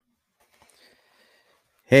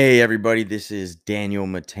Hey everybody, this is Daniel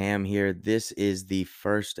Matam here. This is the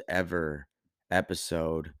first ever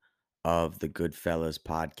episode of the Goodfellas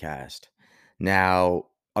podcast. Now,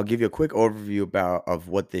 I'll give you a quick overview about of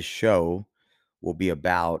what this show will be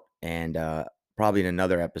about, and probably in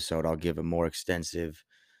another episode, I'll give a more extensive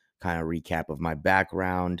kind of recap of my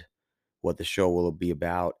background, what the show will be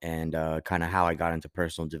about, and kind of how I got into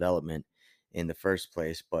personal development in the first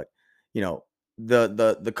place. But you know,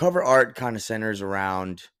 the cover art kind of centers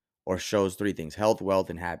around or shows three things: health, wealth,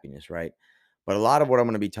 and happiness, right? But a lot of what I'm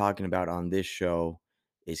going to be talking about on this show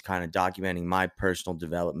is kind of documenting my personal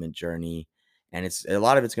development journey, and it's a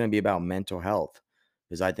lot of it's going to be about mental health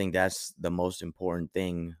because I think that's the most important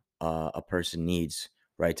thing a person needs,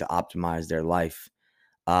 right, to optimize their life.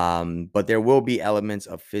 But there will be elements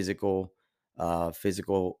of physical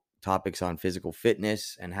topics on physical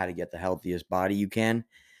fitness and how to get the healthiest body you can.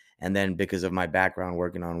 And then because of my background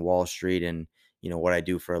working on Wall Street and what I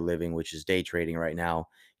do for a living, which is day trading right now,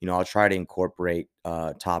 I'll try to incorporate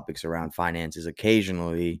topics around finances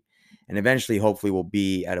occasionally, and eventually, hopefully, we'll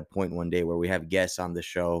be at a point one day where we have guests on the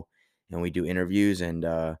show and we do interviews and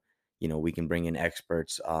we can bring in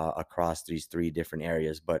experts across these three different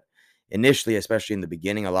areas. But initially, especially in the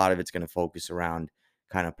beginning, a lot of it's going to focus around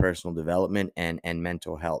kind of personal development and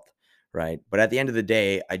mental health, right? But at the end of the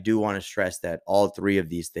day, I do want to stress that all three of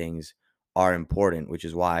these things are important, which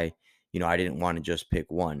is why, I didn't want to just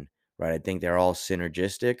pick one, right? I think they're all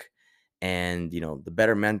synergistic. And, the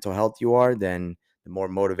better mental health you are, then the more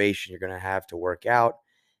motivation you're going to have to work out.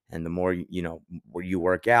 And the more, where you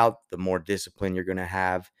work out, the more discipline you're going to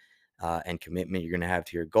have and commitment you're going to have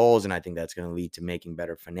to your goals. And I think that's going to lead to making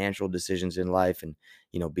better financial decisions in life and,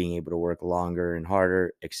 being able to work longer and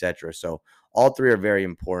harder, etc. So all three are very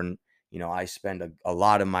important. I spend a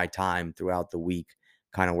lot of my time throughout the week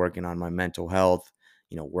kind of working on my mental health,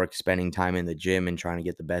 spending time in the gym and trying to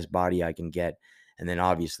get the best body I can get. And then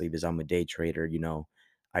obviously, because I'm a day trader,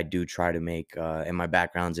 I do try to make, and my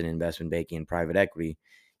background's in investment banking and private equity,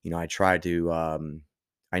 I try to,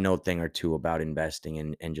 I know a thing or two about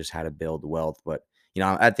investing and just how to build wealth. But,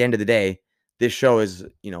 at the end of the day, this show is,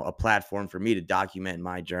 a platform for me to document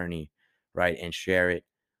my journey, right, and share it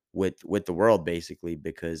with the world basically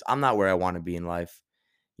because I'm not where I want to be in life,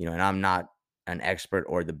 and I'm not an expert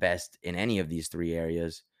or the best in any of these three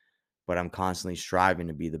areas, but I'm constantly striving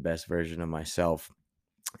to be the best version of myself.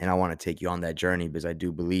 And I want to take you on that journey because I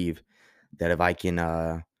do believe that if I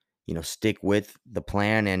can stick with the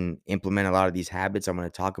plan and implement a lot of these habits I'm going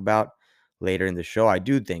to talk about later in the show, I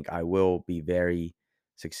do think I will be very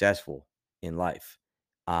successful in life.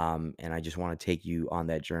 And I just want to take you on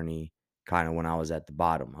that journey kind of when I was at the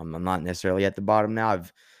bottom. I'm not necessarily at the bottom now.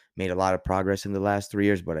 I've made a lot of progress in the last 3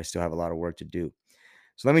 years, but I still have a lot of work to do.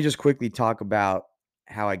 So let me just quickly talk about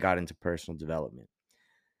how I got into personal development.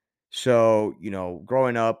 So,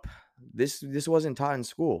 growing up, this wasn't taught in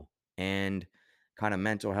school, and kind of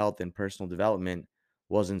mental health and personal development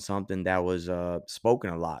wasn't something that was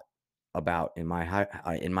spoken a lot about in my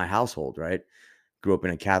household. Right, grew up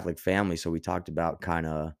in a Catholic family, so we talked about kind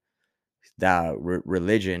of that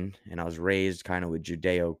religion, and I was raised kind of with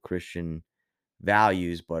Judeo-Christian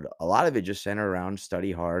values, but a lot of it just centered around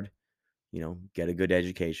study hard, get a good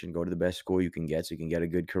education, go to the best school you can get so you can get a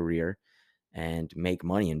good career and make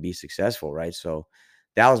money and be successful, right? So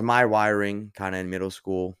that was my wiring kind of in middle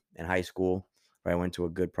school and high school, where I went to a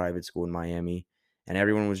good private school in Miami, and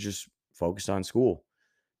everyone was just focused on school,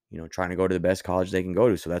 trying to go to the best college they can go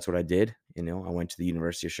to. So that's what I did. I went to the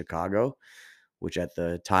University of Chicago, which at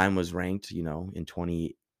the time was ranked, in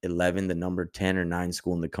 2011, the number 10 or 9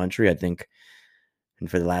 school in the country, I think. And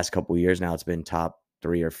for the last couple of years now, it's been top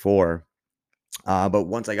 3 or 4. But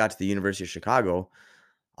once I got to the University of Chicago,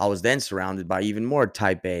 I was then surrounded by even more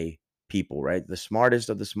type A people, right? The smartest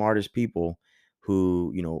of the smartest people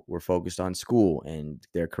who, were focused on school and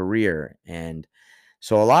their career. And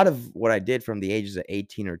so a lot of what I did from the ages of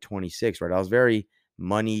 18 or 26, right? I was very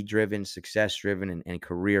money driven, success driven, and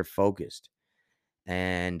career focused.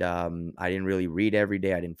 And I didn't really read every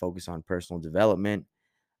day. I didn't focus on personal development.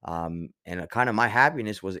 And kind of my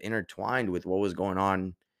happiness was intertwined with what was going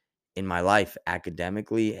on in my life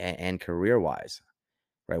academically and career wise,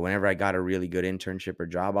 right? Whenever I got a really good internship or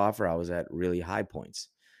job offer, I was at really high points.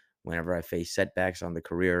 Whenever I faced setbacks on the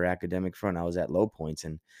career or academic front, I was at low points.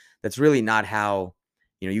 And that's really not how,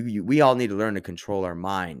 we all need to learn to control our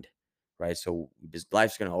mind, right? So this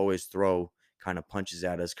life's going to always throw kind of punches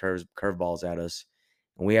at us, curveballs at us.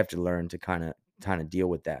 And we have to learn to kind of deal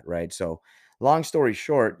with that, right? So long story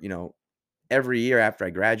short, every year after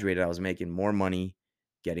I graduated, I was making more money,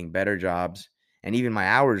 getting better jobs, and even my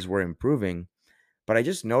hours were improving, but I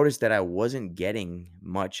just noticed that I wasn't getting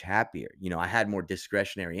much happier. I had more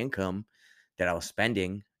discretionary income that I was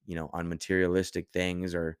spending, on materialistic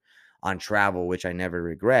things or on travel, which I never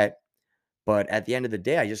regret. But at the end of the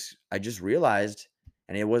day, I just realized,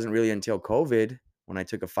 and it wasn't really until COVID when I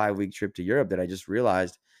took a 5-week trip to Europe that I just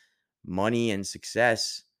realized money and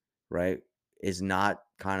success, right, is not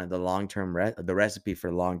kind of the the recipe for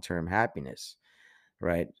long-term happiness,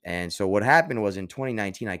 right? And so what happened was in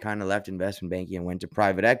 2019, I kind of left investment banking and went to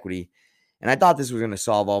private equity, and I thought this was going to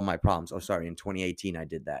solve all my problems. Oh, sorry, in 2018 I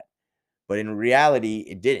did that, but in reality,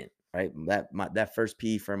 it didn't. Right, that first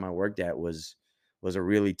PE firm I worked at was a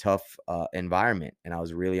really tough environment, and I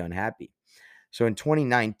was really unhappy. So in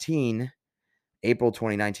 2019, April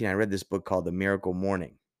 2019, I read this book called The Miracle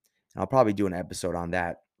Morning. And I'll probably do an episode on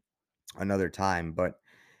that another time. But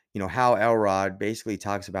Hal Elrod basically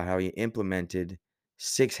talks about how he implemented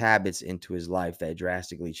 6 habits into his life that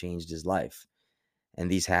drastically changed his life. And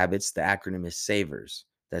these habits, the acronym is SAVERS.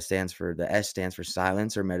 The S stands for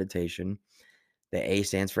silence or meditation. The A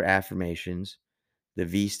stands for affirmations. The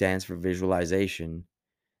V stands for visualization.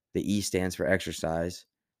 The E stands for exercise.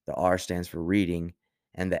 The R stands for reading.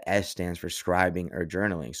 And the S stands for scribing or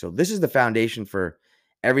journaling. So this is the foundation for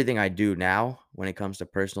everything I do now when it comes to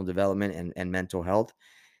personal development and mental health.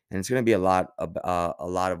 And it's going to be a lot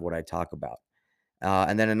of what I talk about.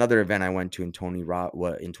 And then another event I went to in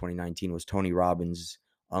 2019 was Tony Robbins'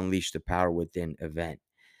 Unleash the Power Within event.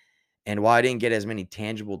 And while I didn't get as many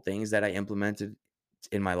tangible things that I implemented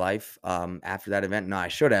in my life after that event, no, I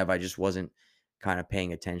should have. I just wasn't kind of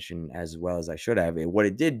paying attention as well as I should have. What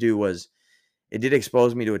it did do was it did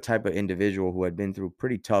expose me to a type of individual who had been through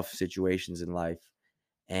pretty tough situations in life.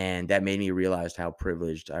 And that made me realize how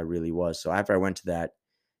privileged I really was. So after I went to that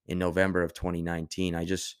in November of 2019,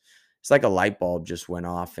 it's like a light bulb just went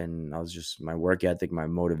off. And my work ethic, my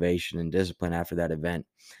motivation and discipline after that event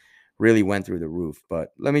really went through the roof. But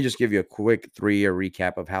let me just give you a quick 3-year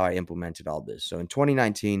recap of how I implemented all this. So in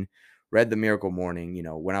 2019, read The Miracle Morning.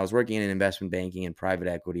 When I was working in investment banking and private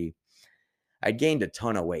equity, I gained a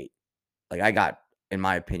ton of weight. Like I got, in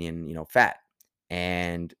my opinion, fat.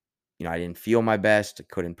 And, I didn't feel my best. I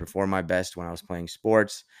couldn't perform my best when I was playing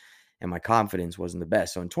sports, and my confidence wasn't the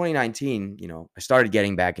best. So in 2019, I started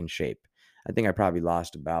getting back in shape. I think I probably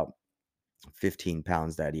lost about 15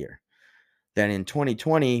 pounds that year. Then in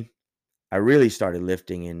 2020, I really started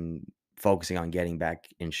lifting and focusing on getting back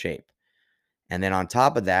in shape. And then on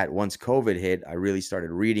top of that, once COVID hit, I really started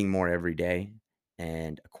reading more every day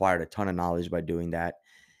and acquired a ton of knowledge by doing that.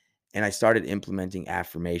 And I started implementing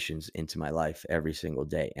affirmations into my life every single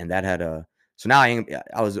day. And that had a so now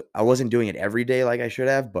I wasn't doing it every day like I should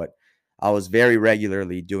have, but I was very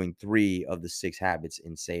regularly doing 3 of the 6 habits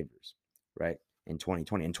in Savers, right? In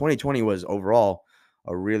 2020. And 2020 was overall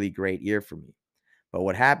a really great year for me. But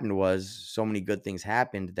what happened was so many good things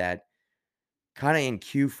happened that kind of in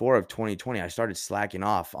Q4 of 2020, I started slacking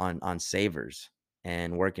off on Savers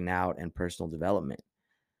and working out and personal development.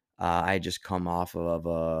 I had just come off of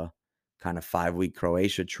a kind of 5-week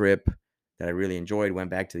Croatia trip that I really enjoyed,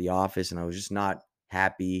 went back to the office, and I was just not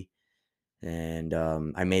happy. And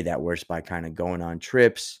I made that worse by kind of going on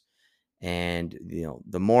trips. And,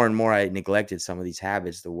 the more and more I neglected some of these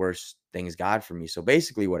habits, the worse things got for me. So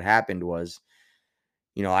basically, what happened was,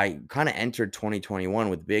 I kind of entered 2021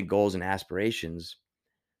 with big goals and aspirations,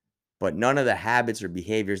 but none of the habits or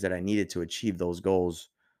behaviors that I needed to achieve those goals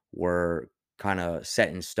were kind of set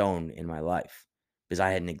in stone in my life because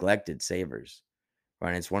I had neglected Savers. Right.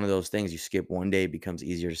 And it's one of those things you skip one day, it becomes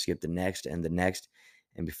easier to skip the next and the next.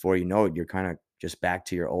 And before you know it, you're kind of just back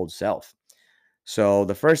to your old self. So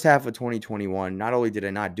the first half of 2021, not only did I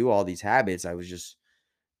not do all these habits, I was just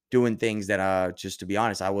doing things that, just to be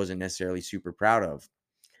honest, I wasn't necessarily super proud of.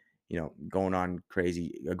 Going on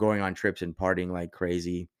trips and partying like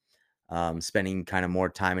crazy, spending kind of more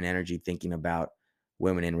time and energy thinking about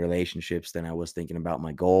women in relationships than I was thinking about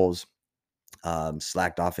my goals,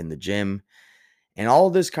 slacked off in the gym. And all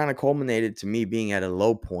of this kind of culminated to me being at a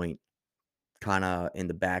low point kind of in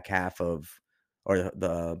the back half of, or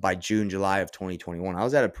by June, July of 2021. I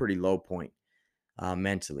was at a pretty low point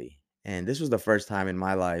mentally. And this was the first time in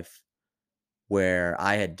my life where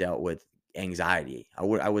I had dealt with anxiety.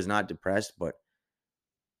 I was not depressed, but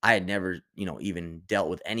I had never, even dealt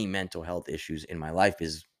with any mental health issues in my life.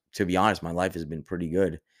 Is To be honest, my life has been pretty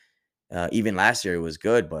good. Even last year it was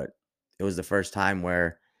good, but it was the first time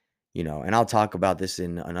where, and I'll talk about this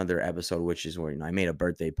in another episode, which is where, I made a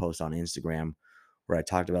birthday post on Instagram where I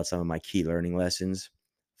talked about some of my key learning lessons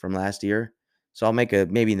from last year. So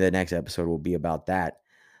maybe the next episode will be about that.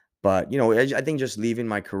 But, I think just leaving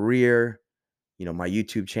my career, my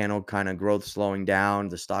YouTube channel kind of growth slowing down,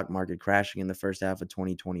 the stock market crashing in the first half of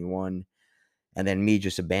 2021, and then me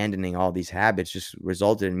just abandoning all these habits just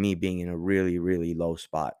resulted in me being in a really, really low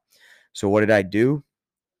spot. So what did I do?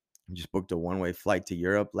 I just booked a one-way flight to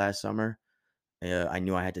Europe last summer. I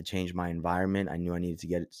knew I had to change my environment. I knew I needed to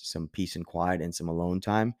get some peace and quiet and some alone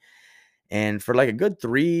time. And for like a good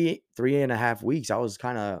 3.5 weeks, I was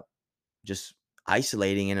kind of just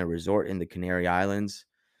isolating in a resort in the Canary Islands.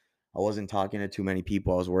 I wasn't talking to too many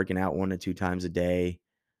people. I was working out 1 to 2 times a day.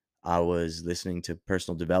 I was listening to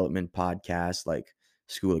personal development podcasts like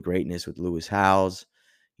School of Greatness with Lewis Howes,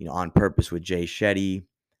 On Purpose with Jay Shetty,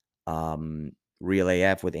 um, Real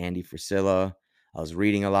AF with Andy Frisilla. I was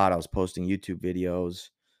reading a lot. I was posting YouTube videos.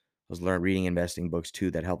 I was reading investing books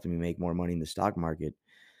too that helped me make more money in the stock market.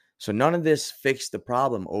 So none of this fixed the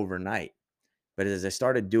problem overnight. But as I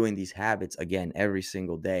started doing these habits again every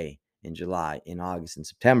single day in July, in August, and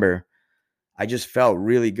September, I just felt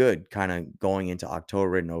really good kind of going into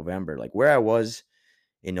October and November. Like where I was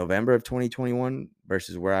in November of 2021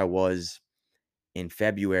 versus where I was in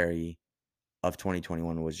February of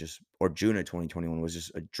 2021 was just, or June of 2021 was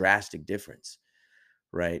just a drastic difference,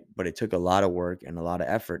 right? But it took a lot of work and a lot of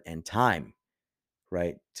effort and time,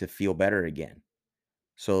 right, to feel better again.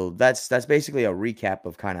 So that's basically a recap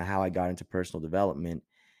of kind of how I got into personal development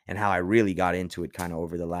and how I really got into it kind of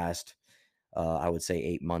over the last, I would say,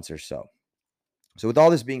 8 months or so. So with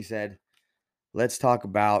all this being said, let's talk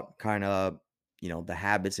about kind of, the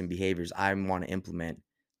habits and behaviors I want to implement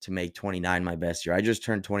to make 29 my best year. I just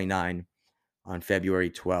turned 29 on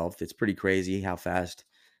February 12th. It's pretty crazy how fast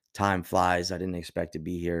time flies. I didn't expect to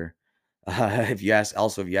be here. If you asked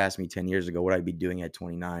me 10 years ago what I'd be doing at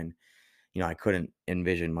 29, I couldn't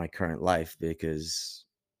envision my current life because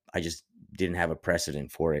I just didn't have a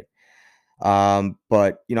precedent for it.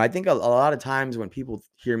 But I think a lot of times when people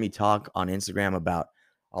hear me talk on Instagram about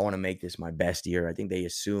I want to make this my best year, I think they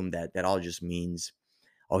assume that that all just means,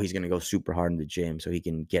 oh, he's going to go super hard in the gym so he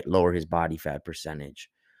can lower his body fat percentage,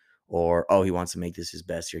 or oh, he wants to make this his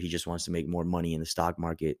best year. He just wants to make more money in the stock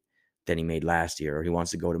market than he made last year, or he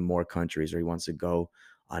wants to go to more countries, or he wants to go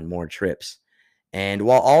on more trips. And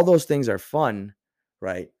while all those things are fun,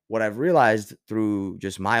 right? What I've realized through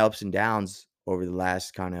just my ups and downs over the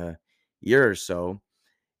last kind of year or so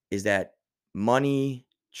is that money,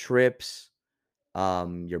 trips,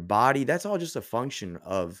 your body, that's all just a function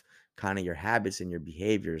of kind of your habits and your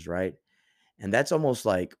behaviors, right? And that's almost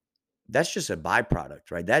like that's just a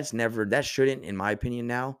byproduct, right? That shouldn't, in my opinion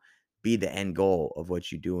now, be the end goal of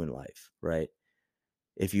what you do in life, right?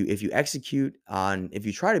 If you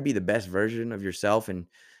try to be the best version of yourself and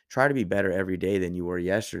try to be better every day than you were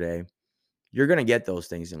yesterday, you're going to get those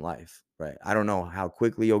things in life, right? I don't know how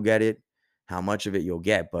quickly you'll get it, how much of it you'll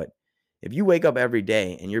get, but if you wake up every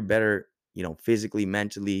day and you're better, physically,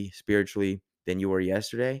 mentally, spiritually than you were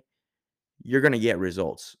yesterday, you're going to get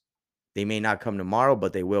results. They may not come tomorrow,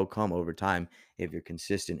 but they will come over time if you're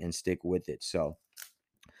consistent and stick with it. So,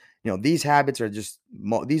 these habits are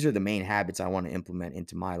these are the main habits I want to implement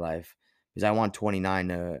into my life because I want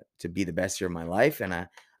 29 to be the best year of my life. And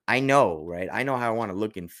I know, right? I know how I want to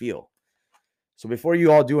look and feel. So before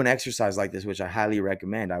you all do an exercise like this, which I highly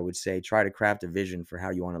recommend, I would say try to craft a vision for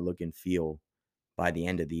how you want to look and feel by the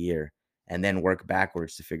end of the year, and then work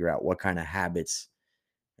backwards to figure out what kind of habits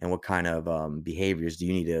and what kind of behaviors do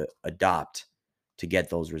you need to adopt to get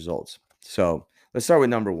those results. So let's start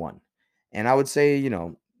with number one. And I would say,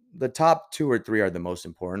 the top two or three are the most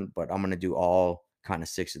important, but I'm going to do all kind of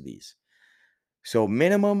six of these. So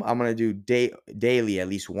minimum, I'm going to do daily at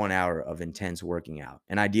least 1 hour of intense working out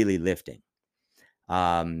and ideally lifting.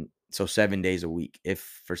 So 7 days a week.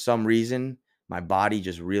 If for some reason my body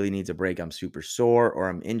just really needs a break, I'm super sore or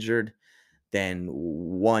I'm injured, then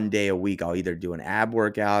 1 day a week, I'll either do an ab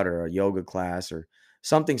workout or a yoga class or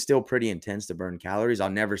something still pretty intense to burn calories. I'll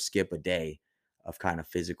never skip a day of kind of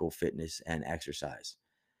physical fitness and exercise.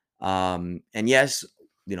 And yes,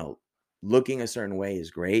 you know, looking a certain way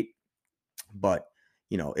is great, but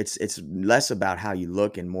it's less about how you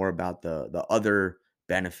look and more about the other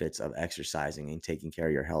benefits of exercising and taking care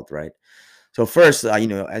of your health, right? So first,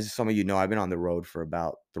 as some of you know, I've been on the road for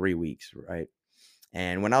about 3 weeks, right?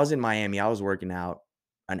 And when I was in Miami, I was working out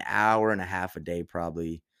an hour and a half a day,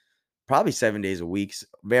 probably 7 days a week,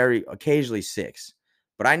 very occasionally six.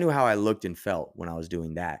 But I knew how I looked and felt when I was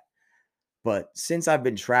doing that. But since I've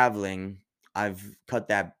been traveling, I've cut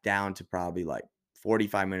that down to probably like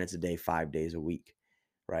 45 minutes a day, 5 days a week.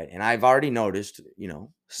 Right. And I've already noticed,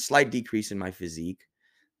 slight decrease in my physique.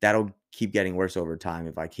 That'll keep getting worse over time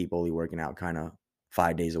if I keep only working out kind of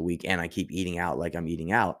 5 days a week and I keep eating out like I'm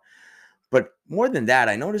eating out. But more than that,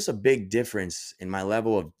 I notice a big difference in my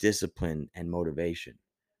level of discipline and motivation,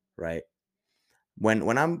 right?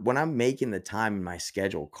 When I'm making the time in my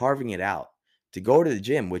schedule, carving it out to go to the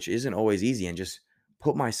gym, which isn't always easy, and just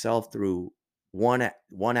put myself through 1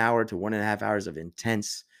 hour to 1.5 hours of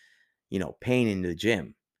intense, pain in the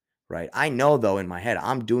gym, right? I know though in my head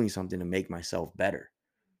I'm doing something to make myself better,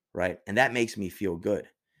 right? And that makes me feel good.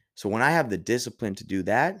 So when I have the discipline to do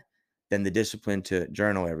that, then the discipline to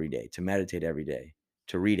journal every day, to meditate every day,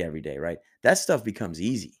 to read every day, right? That stuff becomes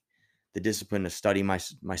easy. The discipline to study my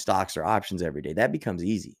stocks or options every day, that becomes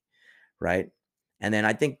easy, right? And then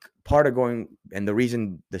I think part of going, and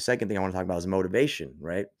the second thing I want to talk about is motivation,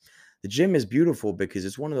 right? The gym is beautiful because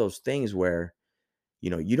it's one of those things where,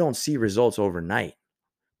 you don't see results overnight,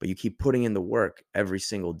 but you keep putting in the work every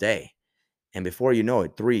single day. And before you know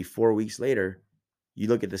it, 3, 4 weeks later, you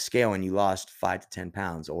look at the scale and you lost 5 to 10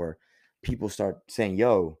 pounds, or people start saying,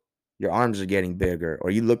 yo, your arms are getting bigger, or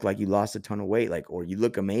you look like you lost a ton of weight, like, or you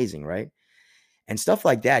look amazing, right? And stuff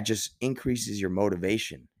like that just increases your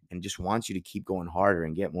motivation and just wants you to keep going harder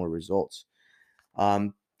and get more results.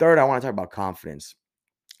 Third, I want to talk about confidence.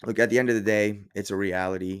 Look, at the end of the day, it's a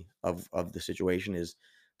reality of the situation is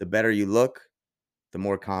the better you look, the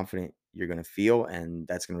more confident you're going to feel. And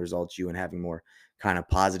that's going to result you in having more kind of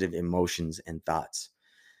positive emotions and thoughts.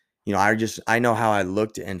 I know how I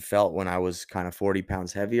looked and felt when I was kind of 40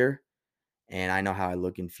 pounds heavier. And I know how I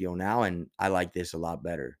look and feel now. And I like this a lot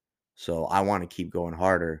better. So I want to keep going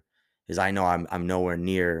harder because I know I'm nowhere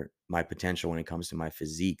near my potential when it comes to my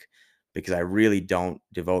physique, because I really don't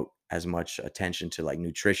devote as much attention to like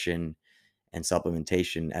nutrition and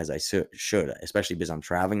supplementation as I should, especially because I'm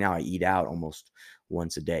traveling now. I eat out almost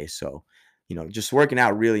once a day. So, just working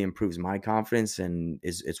out really improves my confidence, and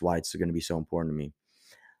it's why it's going to be so important to me.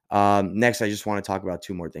 Next, I just want to talk about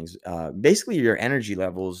two more things. Basically, your energy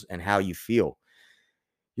levels and how you feel.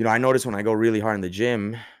 I notice when I go really hard in the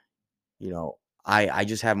gym, you know, I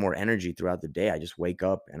just have more energy throughout the day. I just wake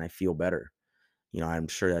up and I feel better. I'm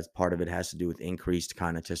sure that's part of it has to do with increased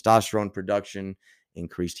kind of testosterone production,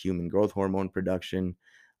 increased human growth hormone production.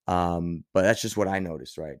 But that's just what I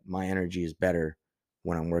noticed, right? My energy is better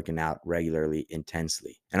when I'm working out regularly,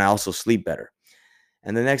 intensely, and I also sleep better.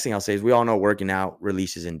 And the next thing I'll say is we all know working out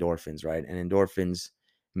releases endorphins, right? And endorphins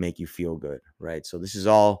make you feel good, right? So this is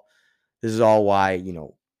all why,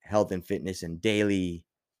 health and fitness and daily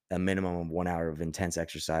a minimum of 1 hour of intense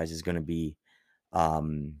exercise is going to be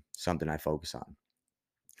something I focus on.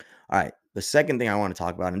 All right. The second thing I want to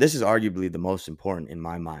talk about, and this is arguably the most important in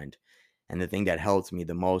my mind, and the thing that helped me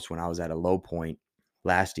the most when I was at a low point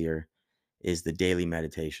last year, is the daily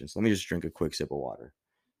meditation. So let me just drink a quick sip of water.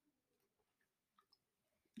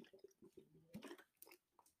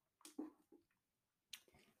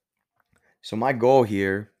 So my goal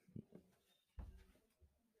here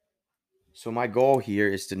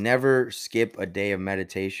is to never skip a day of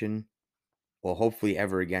meditation. Well, hopefully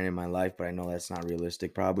ever again in my life, but I know that's not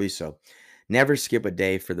realistic probably. So never skip a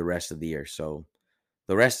day for the rest of the year. So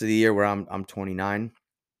the rest of the year where I'm 29,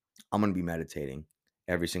 I'm going to be meditating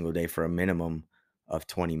every single day for a minimum of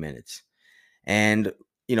 20 minutes. And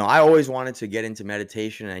I always wanted to get into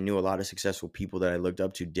meditation. I knew a lot of successful people that I looked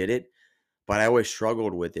up to did it, but I always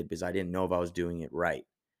struggled with it because I didn't know if I was doing it right.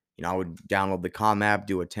 I would download the Calm app,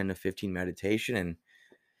 do a 10 to 15 meditation, and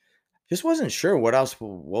just wasn't sure what I was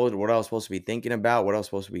supposed to be thinking about, what I was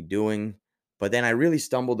supposed to be doing. But then I really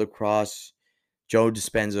stumbled across Joe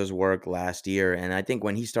Dispenza's work last year, and I think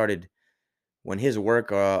when his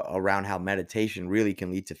work around how meditation really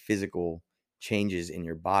can lead to physical changes in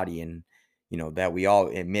your body, and that we all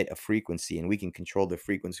emit a frequency and we can control the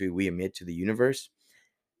frequency we emit to the universe.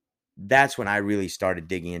 That's when I really started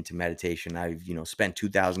digging into meditation. I've spent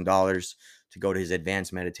 $2,000 to go to his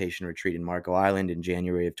advanced meditation retreat in Marco Island in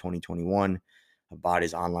January of 2021. I bought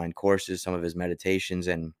his online courses, some of his meditations,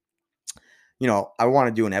 and I want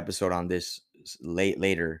to do an episode on this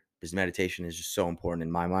later because meditation is just so important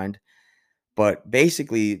in my mind. But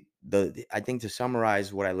basically, I think to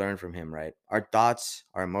summarize what I learned from him, right? Our thoughts,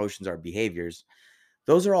 our emotions, our behaviors,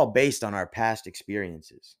 those are all based on our past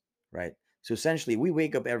experiences, right? So essentially, we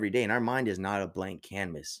wake up every day and our mind is not a blank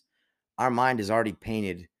canvas. Our mind is already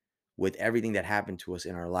painted with everything that happened to us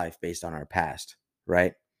in our life based on our past,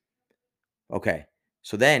 right? Okay.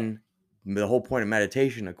 So then the whole point of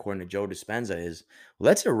meditation, according to Joe Dispenza, is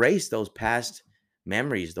let's erase those past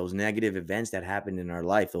memories, those negative events that happened in our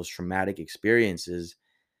life, those traumatic experiences,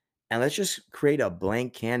 and let's just create a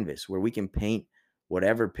blank canvas where we can paint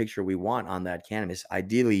whatever picture we want on that canvas.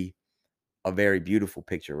 Ideally, a very beautiful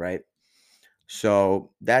picture, right?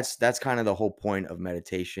 So that's kind of the whole point of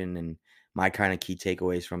meditation. And my kind of key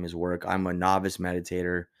takeaways from his work. I'm a novice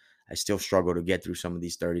meditator. I still struggle to get through some of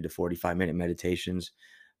these 30 to 45-minute meditations,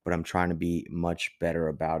 but I'm trying to be much better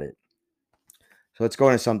about it. So let's go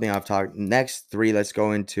into something I've talked next three. Let's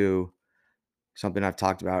go into something I've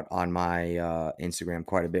talked about on my Instagram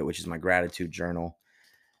quite a bit, which is my gratitude journal.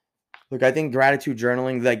 Look, I think gratitude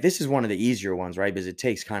journaling, like this is one of the easier ones, right? Because it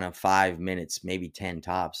takes kind of 5 minutes, maybe 10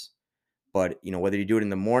 tops. But, whether you do it in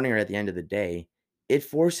the morning or at the end of the day, it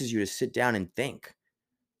forces you to sit down and think,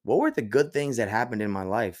 what were the good things that happened in my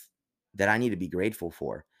life that I need to be grateful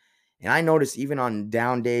for? And I noticed even on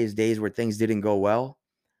down days, days where things didn't go well,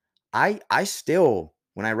 I still,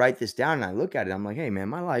 when I write this down and I look at it, I'm like, hey man,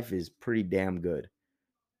 my life is pretty damn good.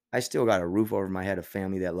 I still got a roof over my head, a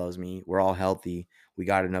family that loves me. We're all healthy. We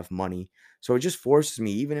got enough money. So it just forces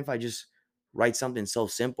me, even if I just write something so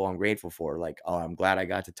simple, I'm grateful for. Like, oh, I'm glad I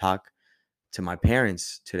got to talk to my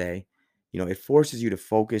parents today. It forces you to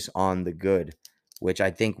focus on the good, which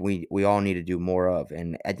I think we all need to do more of.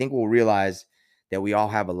 And I think we'll realize that we all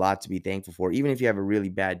have a lot to be thankful for, even if you have a really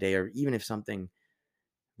bad day, or even if something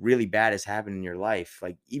really bad has happened in your life,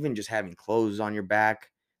 like even just having clothes on your back,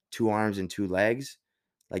 two arms and two legs,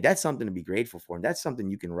 like that's something to be grateful for. And that's something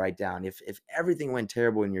you can write down. If everything went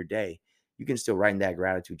terrible in your day, you can still write in that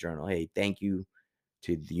gratitude journal, hey, thank you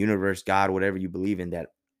to the universe, God, whatever you believe in, that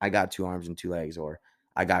I got two arms and two legs, or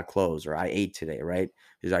I got clothes, or I ate today, right?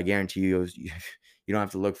 Because I guarantee you, you don't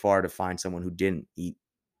have to look far to find someone who didn't eat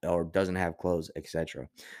or doesn't have clothes, etc.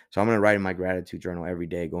 So I'm going to write in my gratitude journal every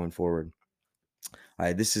day going forward. All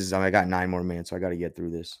right, I got 9 more minutes, so I got to get through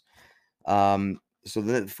this. So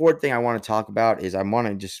the fourth thing I want to talk about is I want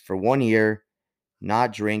to just for 1 year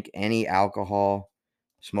not drink any alcohol,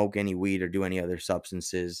 smoke any weed, or do any other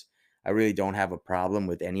substances. I really don't have a problem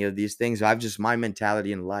with any of these things. My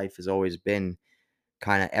mentality in life has always been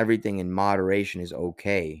kind of everything in moderation is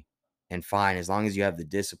okay and fine as long as you have the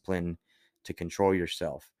discipline to control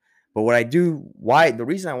yourself. But the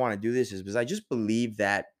reason I want to do this is because I just believe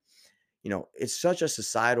that, it's such a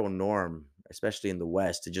societal norm, especially in the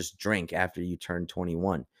West, to just drink after you turn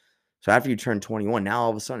 21. So after you turn 21, now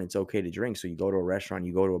all of a sudden it's okay to drink. So you go to a restaurant,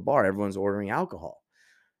 you go to a bar, everyone's ordering alcohol,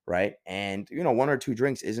 right? And, one or two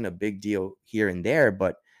drinks isn't a big deal here and there.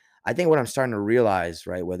 But I think what I'm starting to realize,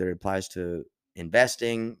 right, whether it applies to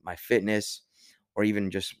investing, my fitness, or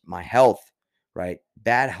even just my health, right,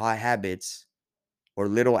 bad high habits or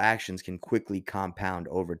little actions can quickly compound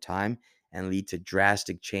over time and lead to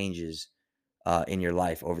drastic changes in your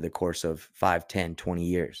life over the course of 5, 10, 20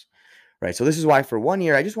 years. Right. So this is why for 1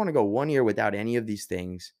 year, I just want to go 1 year without any of these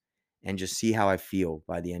things and just see how I feel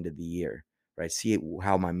by the end of the year. Right. See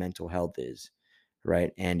how my mental health is.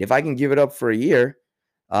 Right. And if I can give it up for a year,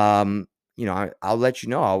 I'll let you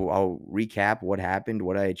know. I'll recap what happened,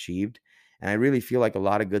 what I achieved. And I really feel like a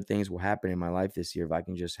lot of good things will happen in my life this year if I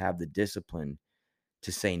can just have the discipline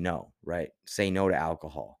to say no, right? Say no to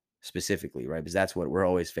alcohol specifically, right? Because that's what we're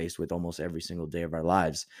always faced with almost every single day of our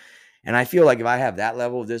lives. And I feel like if I have that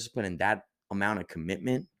level of discipline and that amount of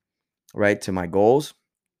commitment, right, to my goals,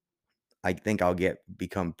 I think I'll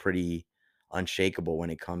become pretty unshakable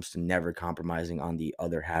when it comes to never compromising on the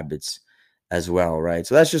other habits as well, right?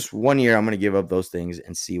 So that's just 1 year. I'm going to give up those things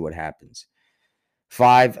and see what happens.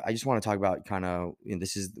 5, I just want to talk about kind of,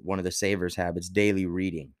 this is one of the savers habits, daily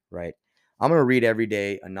reading, right? I'm going to read every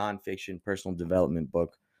day a nonfiction personal development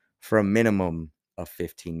book for a minimum of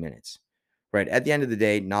 15 minutes, right? At the end of the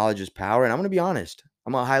day, knowledge is power. And I'm going to be honest,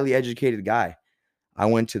 I'm a highly educated guy. I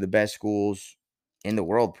went to the best schools in the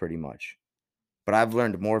world pretty much, but I've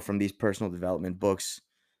learned more from these personal development books,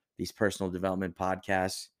 these personal development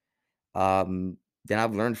podcasts, than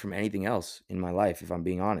I've learned from anything else in my life, if I'm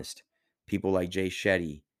being honest. People like Jay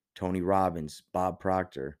Shetty, Tony Robbins, Bob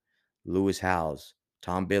Proctor, Lewis Howes,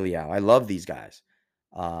 Tom Bilyeu. I love these guys.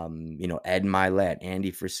 Ed Milet,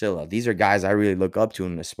 Andy Frisella. These are guys I really look up to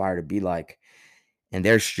and aspire to be like. And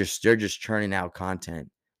they're just churning out content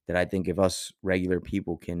that I think if us regular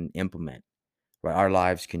people can implement, right, our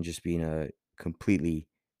lives can just be in a completely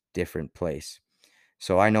different place.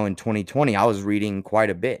 So I know in 2020, I was reading quite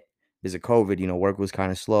a bit because of COVID. Work was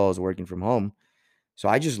kind of slow. I was working from home. So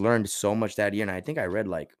I just learned so much that year. And I think I read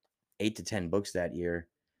like 8 to 10 books that year.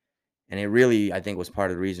 And it really, I think, was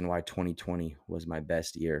part of the reason why 2020 was my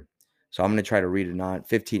best year. So I'm going to try to read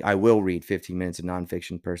I will read 15 minutes of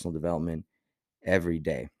nonfiction personal development every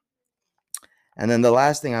day. And then the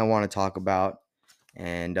last thing I want to talk about,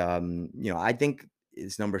 and, I think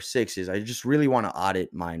it's number 6, is I just really want to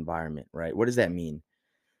audit my environment, right? What does that mean?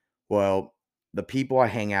 Well, the people I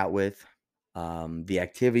hang out with, the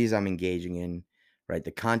activities I'm engaging in, right?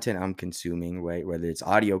 The content I'm consuming, right? Whether it's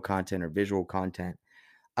audio content or visual content,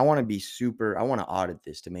 I want to audit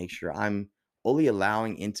this to make sure I'm only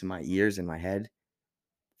allowing into my ears and my head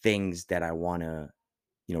things that I want to,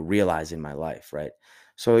 realize in my life, right?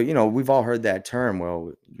 So, we've all heard that term.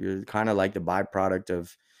 Well, you're kind of like the byproduct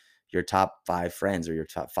of your top five friends or your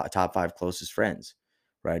top five closest friends,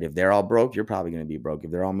 right? If they're all broke, you're probably going to be broke.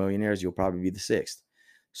 If they're all millionaires, you'll probably be the sixth.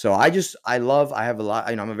 So I have a lot,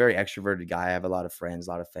 I'm a very extroverted guy. I have a lot of friends,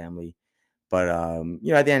 a lot of family. But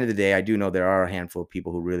at the end of the day, I do know there are a handful of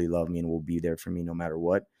people who really love me and will be there for me no matter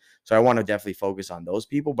what. So I want to definitely focus on those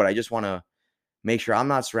people, but I just want to make sure I'm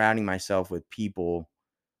not surrounding myself with people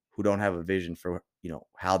who don't have a vision for,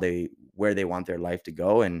 where they want their life to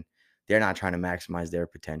go, and they're not trying to maximize their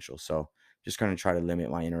potential. So just going to try to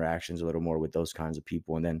limit my interactions a little more with those kinds of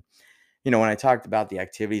people. And then, when I talked about the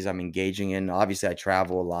activities I'm engaging in, obviously I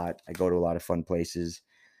travel a lot. I go to a lot of fun places.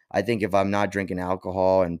 I think if I'm not drinking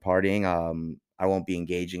alcohol and partying, I won't be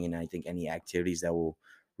engaging in, I think, any activities that will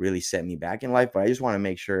really set me back in life. But I just want to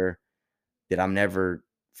make sure that I'm never,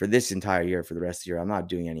 for this entire year, for the rest of the year, I'm not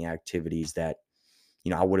doing any activities that,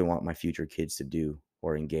 I wouldn't want my future kids to do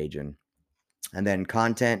or engage in. And then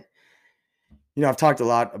content, I've talked a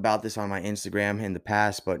lot about this on my Instagram in the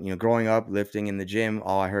past, but growing up lifting in the gym,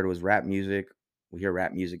 all I heard was rap music. We hear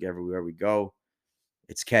rap music everywhere we go.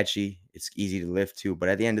 It's catchy, it's easy to lift to, but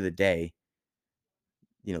at the end of the day,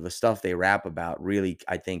 the stuff they rap about really,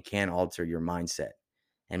 I think, can alter your mindset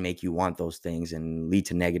and make you want those things and lead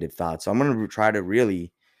to negative thoughts. So I'm going to try to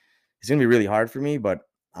really, it's going to be really hard for me, but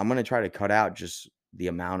I'm going to try to cut out just the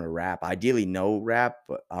amount of rap. Ideally no rap,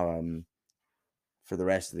 but for the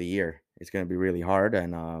rest of the year. It's going to be really hard.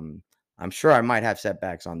 And I'm sure I might have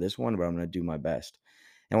setbacks on this one, but I'm going to do my best.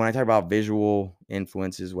 And when I talk about visual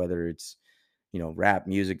influences, whether it's, rap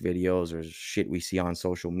music videos or shit we see on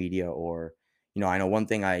social media, or, I know one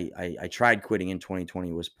thing I tried quitting in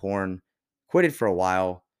 2020 was porn. Quit it for a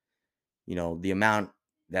while. The amount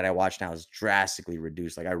that I watch now is drastically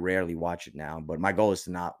reduced. Like I rarely watch it now, but my goal is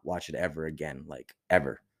to not watch it ever again, like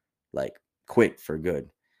ever, like quit for good.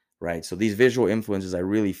 Right. So these visual influences I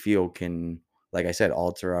really feel can, like I said,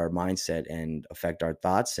 alter our mindset and affect our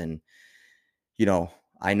thoughts. And, you know,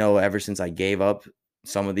 I know ever since I gave up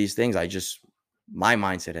some of these things, my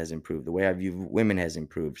mindset has improved. The way I view women has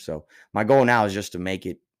improved. So my goal now is just to make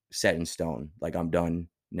it set in stone. Like I'm done,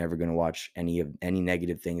 never going to watch any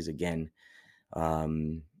negative things again.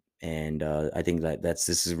 um and I think that this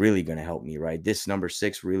is really going to help me, right? This number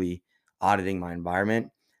 6, really auditing my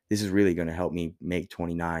environment, this is really going to help me make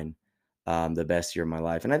 29 the best year of my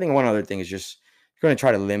life. And I think one other thing is just going to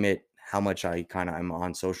try to limit how much I kind of am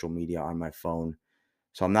on social media on my phone.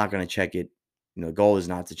 So I'm not going to check it. The goal is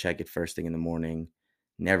not to check it first thing in the morning,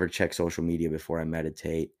 never check social media before I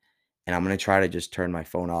meditate, and I'm going to try to just turn my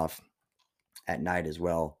phone off at night as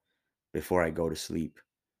well before I go to sleep.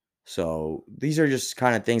 So these are just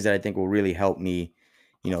kind of things that I think will really help me,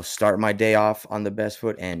 start my day off on the best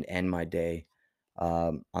foot and end my day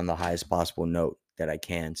on the highest possible note that I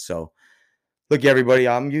can. So, look, everybody,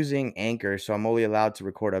 I'm using Anchor, so I'm only allowed to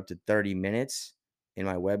record up to 30 minutes in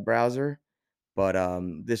my web browser. But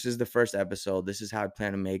this is the first episode. This is how I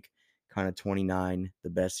plan to make kind of 29 the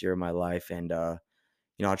best year of my life. And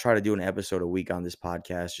I'll try to do an episode a week on this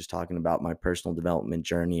podcast, just talking about my personal development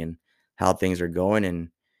journey and how things are going. And,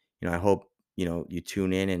 I hope, you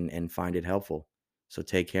tune in and find it helpful. So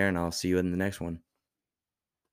take care, and I'll see you in the next one.